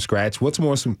cream from scratch, what's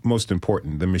most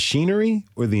important, the machinery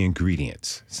or the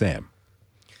ingredients? Sam?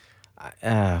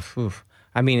 I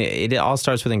mean, it all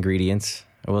starts with ingredients,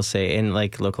 I will say. And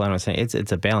like Lokalani was saying,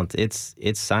 it's a balance.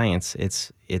 It's science.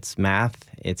 It's math.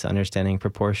 It's understanding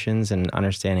proportions and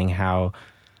understanding how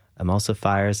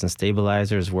emulsifiers and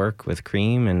stabilizers work with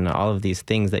cream and all of these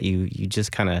things that you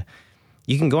just kind of...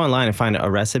 You can go online and find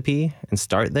a recipe and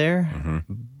start there,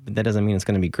 but that doesn't mean it's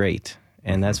going to be great.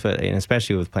 And that's and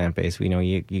especially with plant-based,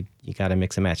 you got to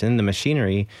mix and match. And then the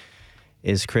machinery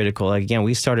is critical. Again,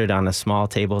 we started on a small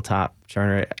tabletop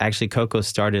churner. Actually, Coco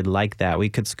started like that. We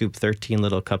could scoop 13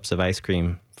 little cups of ice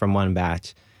cream from one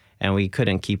batch, and we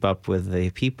couldn't keep up with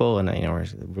the people. And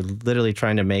we're literally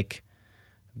trying to make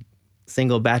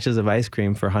single batches of ice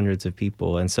cream for hundreds of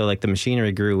people. And so, like, the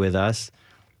machinery grew with us,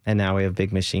 and now we have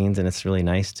big machines, and it's really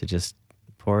nice to just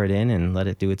pour it in and let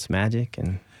it do its magic,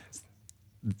 and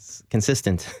it's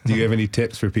consistent. Do you have any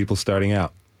tips for people starting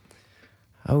out?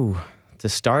 Oh, to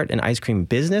start an ice cream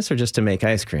business or just to make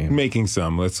ice cream? Making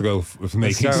some. Let's go with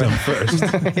making some first.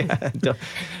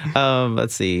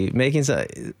 Let's see. Making some.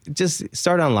 Just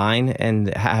start online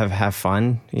and have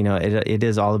fun. It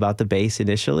is all about the base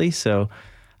initially. So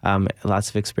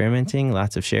lots of experimenting,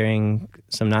 lots of sharing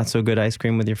some not so good ice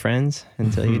cream with your friends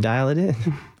until you dial it in.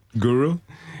 Guru?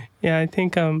 Yeah, I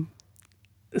think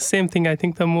same thing. I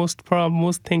think the most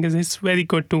thing is it's very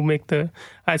good to make the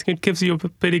ice cream. It gives you a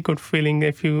pretty good feeling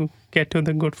if you get to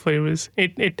the good flavors.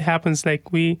 It happens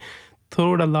like we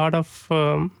throwed a lot of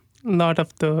the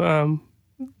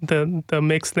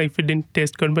mix, like it didn't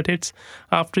taste good, but it's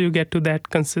after you get to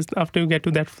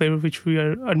that flavor which we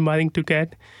are admiring to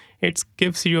get, it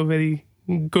gives you a very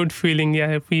good feeling.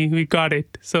 Yeah, we got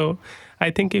it. So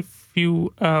I think if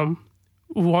you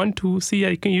want to see,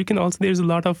 you can also, there's a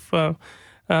lot of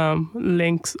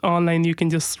links online. You can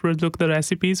just look the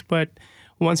recipes, but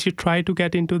once you try to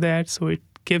get into that, so it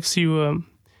gives you a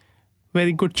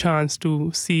very good chance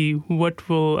to see what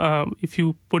will, if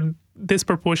you put this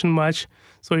proportion much,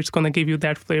 so it's going to give you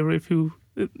that flavor. If you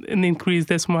increase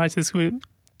this much,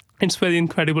 it's very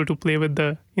incredible to play with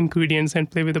the ingredients and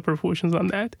play with the proportions on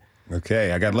that.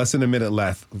 Okay, I got less than a minute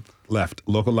left.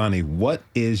 Lokalani, what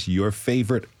is your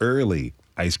favorite early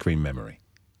ice cream memory?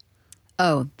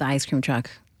 Oh, the ice cream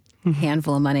truck.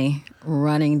 Handful of money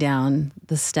running down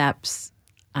the steps.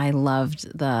 I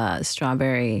loved the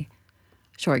strawberry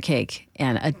shortcake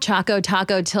and a Choco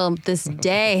Taco till this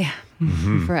day,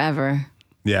 forever.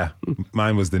 Yeah,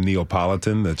 mine was the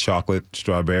Neapolitan, the chocolate,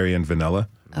 strawberry, and vanilla.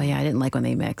 Oh, yeah, I didn't like when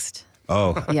they mixed.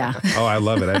 Oh. Yeah. Oh, I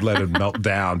love it. I'd let it melt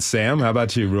down. Sam, how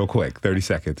about you? Real quick, 30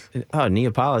 seconds. Oh,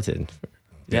 Neapolitan.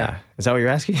 Yeah. Is that what you're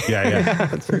asking? Yeah.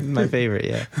 That's my favorite,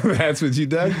 yeah. That's what you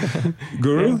done?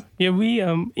 Guru? Yeah, we,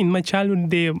 in my childhood,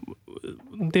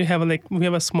 they have we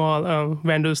have a small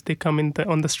vendors. They come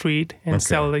on the street and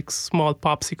sell like small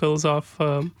popsicles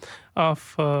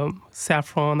of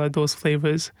saffron or those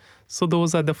flavors. So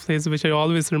those are the flavors which I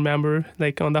always remember.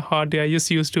 Like on the hot day, I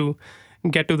just used to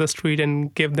get to the street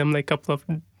and give them like a couple of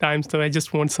dimes. So I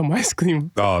just want some ice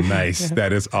cream. Oh, nice. Yeah.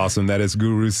 That is awesome. That is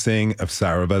Guru Singh of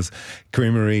Sarabas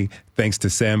Creamery. Thanks to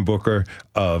Sam Booker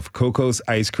of Coco's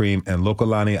Ice Cream and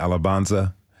Lokalani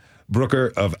Alabanza.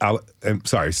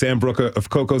 Sam Brooker of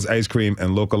Coco's Ice Cream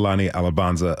and Lokalani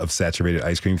Alabanza of Saturated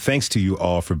Ice Cream. Thanks to you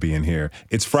all for being here.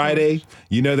 It's Friday.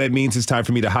 You know that means it's time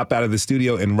for me to hop out of the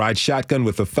studio and ride shotgun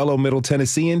with a fellow Middle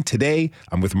Tennessean. Today,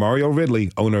 I'm with Mario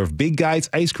Ridley, owner of Big Guy's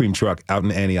Ice Cream Truck out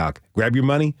in Antioch. Grab your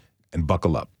money and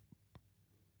buckle up.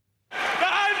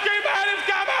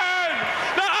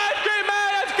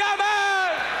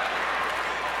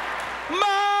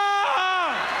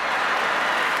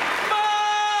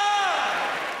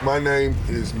 My name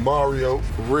is Mario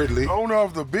Ridley, owner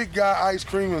of the Big Guy Ice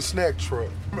Cream and Snack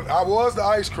Truck. I was the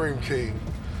ice cream king.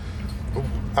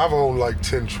 I've owned like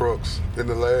 10 trucks in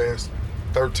the last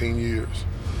 13 years.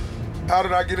 How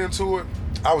did I get into it?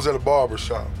 I was at a barber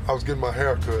shop. I was getting my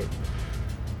hair cut.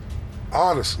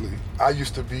 Honestly, I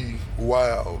used to be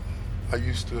wild. I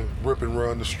used to rip and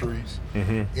run the streets,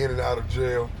 in and out of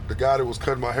jail. The guy that was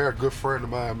cutting my hair, a good friend of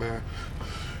mine, man,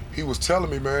 he was telling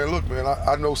me, man, look, man,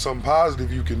 I know something positive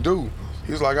you can do.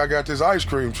 He's like, I got this ice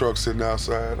cream truck sitting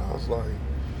outside. I was like,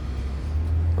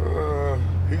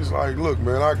 he's like, look,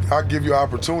 man, I'll give you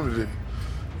opportunity.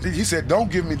 He said, don't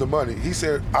give me the money. He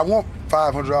said, I want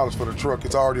 $500 for the truck.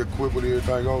 It's already equipped with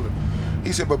everything on it.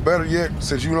 He said, but better yet,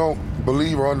 since you don't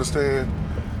believe or understand,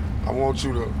 I want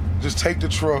you to just take the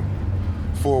truck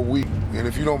for a week. And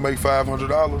if you don't make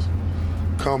 $500,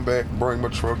 come back, bring my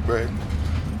truck back,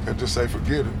 and just say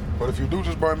forget it. But if you do,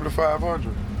 just bring me the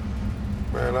 500.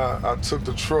 Man, I took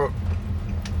the truck,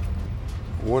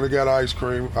 went and got ice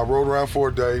cream. I rode around for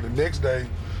a day. The next day,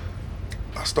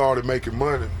 I started making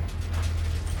money.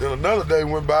 Then another day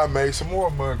went by, I made some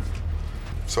more money.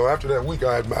 So after that week,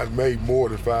 I had made more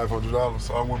than $500.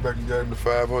 So I went back and gave him the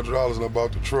 $500 and I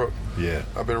bought the truck. Yeah.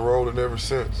 I've been rolling ever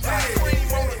since. Ice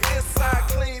cream on the inside,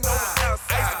 clean on the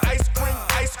outside. Ice cream,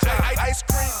 ice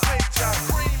cream,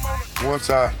 once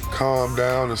I calmed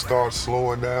down and started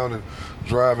slowing down and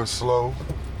driving slow,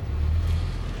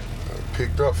 it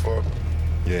picked up for me.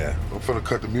 Yeah. I'm finna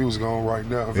cut the music on right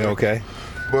now. Yeah, okay.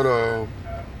 But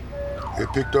it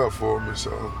picked up for me,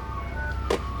 so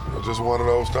just one of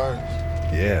those things.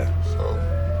 Yeah. So.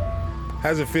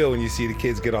 How's it feel when you see the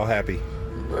kids get all happy?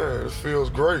 Man, it feels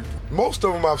great. Most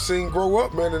of them I've seen grow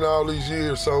up, man, in all these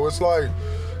years. So it's like,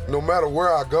 no matter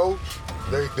where I go,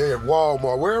 they at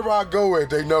Walmart. Wherever I go at,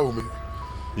 they know me.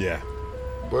 Yeah.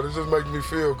 But it just makes me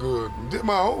feel good.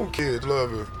 My own kids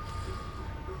love it.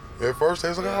 At first, they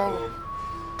was like, oh,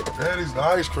 Daddy's the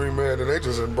ice cream man, and they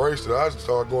just embraced it. I just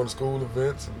started going to school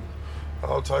events and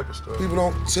all type of stuff. People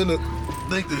don't tend to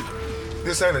think that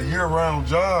this ain't a year-round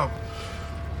job.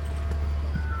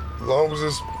 As long as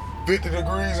it's 50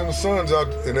 degrees and the sun's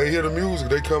out and they hear the music,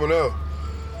 they coming out.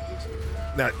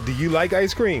 Now, do you like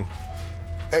ice cream?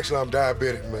 Actually, I'm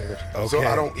diabetic, man. Okay. So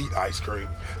I don't eat ice cream.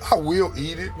 I will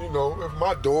eat it, you know. If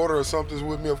my daughter or something's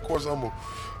with me, of course I'm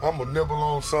a nibble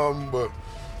on something, but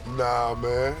nah,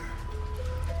 man.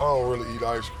 I don't really eat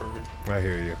ice cream. I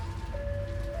hear you.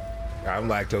 I'm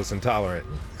lactose intolerant.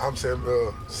 I'm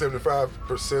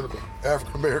 75% of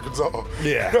African Americans are.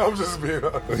 Yeah. I'm just being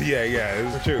honest. Yeah,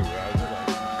 it's true.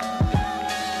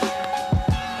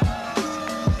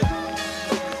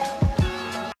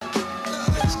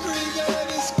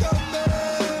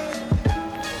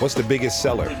 What's the biggest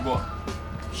seller?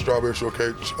 Strawberry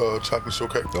shortcake, chocolate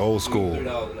shortcake. The old school.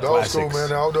 The old school, man.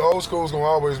 The old school's gonna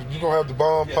always, you're gonna have the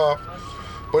bomb pop.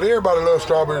 But everybody loves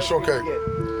strawberry shortcake.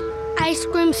 Ice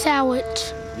cream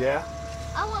sandwich. Yeah?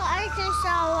 I want ice cream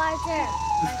sandwich right there.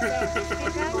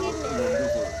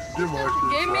 Give me ice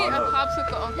cream. Give me a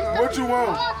popsicle, Uncle. What you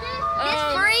want? It's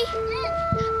free?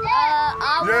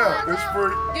 Yeah, it's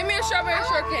free. Give me a strawberry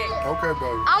shortcake. Okay,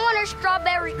 baby. I want a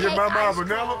strawberry cake. Give my mom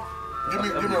vanilla. Give me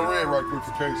a red right quick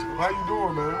for Casey. How you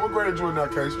doing, man? What grade you in now,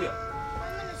 Casey?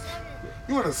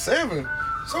 I'm in a 7. You in a 7?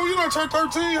 So you done turned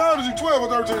 13? How old is you, 12 or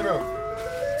 13 now? 12.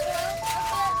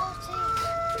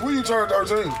 When you turn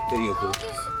 13?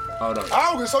 Hold on.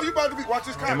 August, so you about to be, watch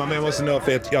this And my man wants to know if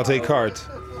y'all take cards.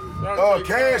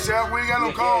 Cash out, we ain't got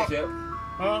no card.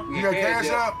 Huh? You got cash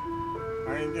out? I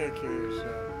ain't got cash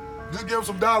out. Just give him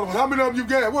some dollars. How many of them you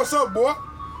got? What's up, boy?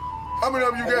 How many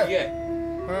of them you got?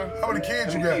 Huh? How many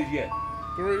kids you got?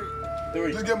 3.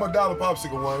 Just give him a $1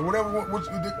 popsicle one. Whatever,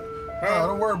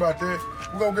 don't worry about that.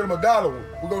 We're gonna get him a $1 one.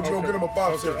 We're gonna get him a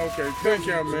popsicle. Okay, thank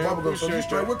y'all, man. So you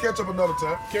straight. We'll catch up another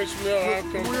time. Catch me up,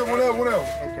 I'll come. Whatever.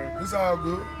 Okay. It's all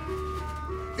good.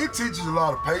 It teaches a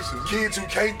lot of patience. Kids who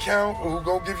can't count or who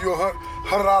gonna give you a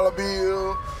 $100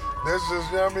 bill That's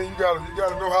just, you know what I mean? You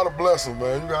gotta know how to bless them,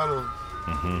 man. You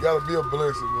gotta be a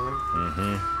blessing,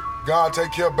 man. God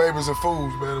take care of babies and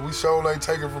fools, man. We sure ain't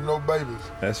taking from no babies.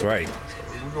 That's right. So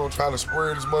we gonna try to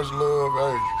spread as much love.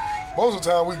 Hey, most of the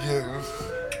time we get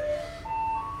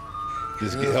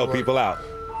Just help people out.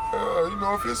 you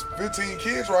know, if it's 15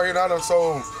 kids right here, and I done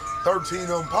sold 13 of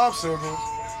them popsicles,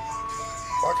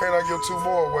 why can't I give 2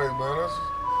 more away, man?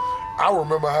 I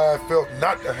remember how it felt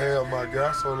not to have, my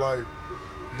guy. So, like,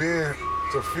 being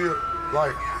to feel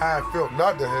like how it felt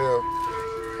not to have,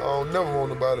 I don't never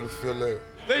want nobody to feel that.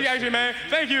 Thank you, Ice Cream Man.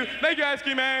 Thank you, Ice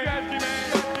Cream Man.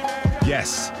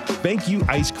 Yes, thank you,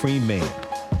 Ice Cream Man.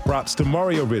 Props to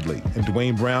Mario Ridley and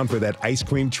Dwayne Brown for that ice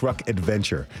cream truck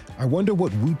adventure. I wonder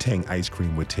what Wu-Tang ice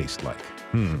cream would taste like.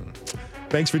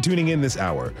 Thanks for tuning in this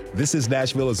hour. This is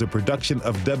Nashville is a production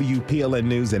of WPLN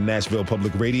News and Nashville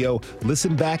Public Radio.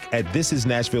 Listen back at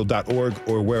thisisnashville.org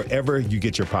or wherever you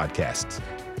get your podcasts.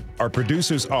 Our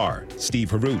producers are Steve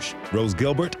Harouche, Rose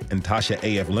Gilbert, and Tasha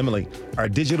A.F. Limley. Our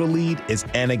digital lead is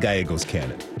Anna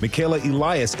Gallegos-Cannon. Michaela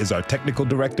Elias is our technical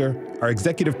director. Our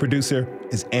executive producer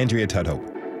is Andrea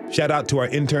Tudhope. Shout out to our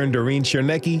intern, Doreen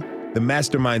Chernecki. The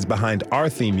masterminds behind our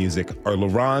theme music are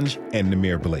LaRange and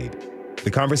Namir Blade. The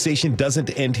conversation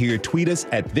doesn't end here. Tweet us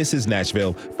at This Is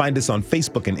Nashville. Find us on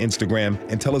Facebook and Instagram,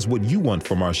 and tell us what you want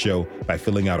from our show by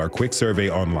filling out our quick survey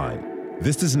online.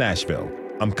 This is Nashville.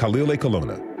 I'm Khalil A.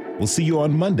 Colonna. We'll see you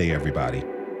on Monday, everybody,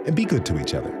 and be good to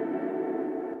each other.